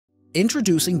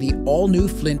Introducing the all-new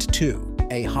Flint 2,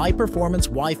 a high-performance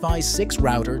Wi-Fi 6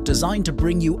 router designed to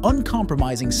bring you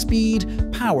uncompromising speed,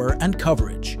 power, and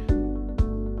coverage.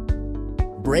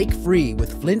 Break free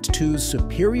with Flint 2's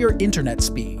superior internet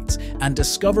speeds and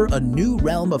discover a new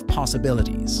realm of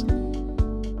possibilities.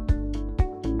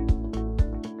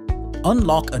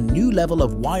 Unlock a new level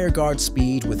of WireGuard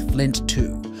speed with Flint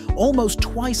 2, almost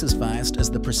twice as fast as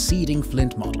the preceding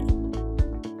Flint model.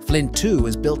 Flint 2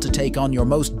 is built to take on your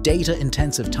most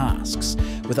data-intensive tasks,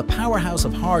 with a powerhouse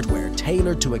of hardware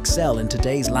tailored to excel in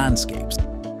today's landscapes.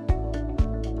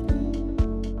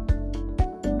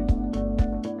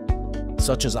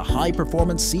 Such as a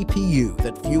high-performance CPU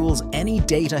that fuels any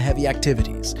data-heavy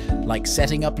activities, like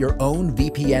setting up your own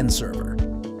VPN server.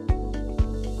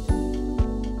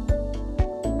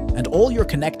 And all your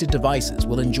connected devices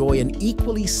will enjoy an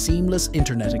equally seamless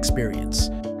internet experience.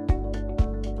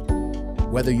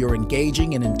 Whether you're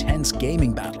engaging in intense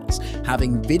gaming battles,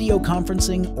 having video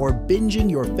conferencing, or binging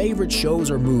your favorite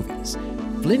shows or movies,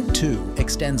 Flint 2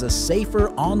 extends a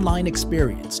safer online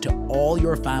experience to all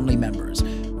your family members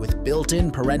with built-in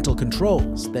parental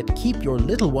controls that keep your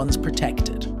little ones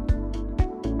protected.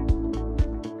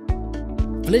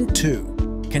 Flint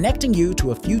 2, connecting you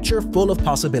to a future full of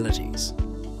possibilities.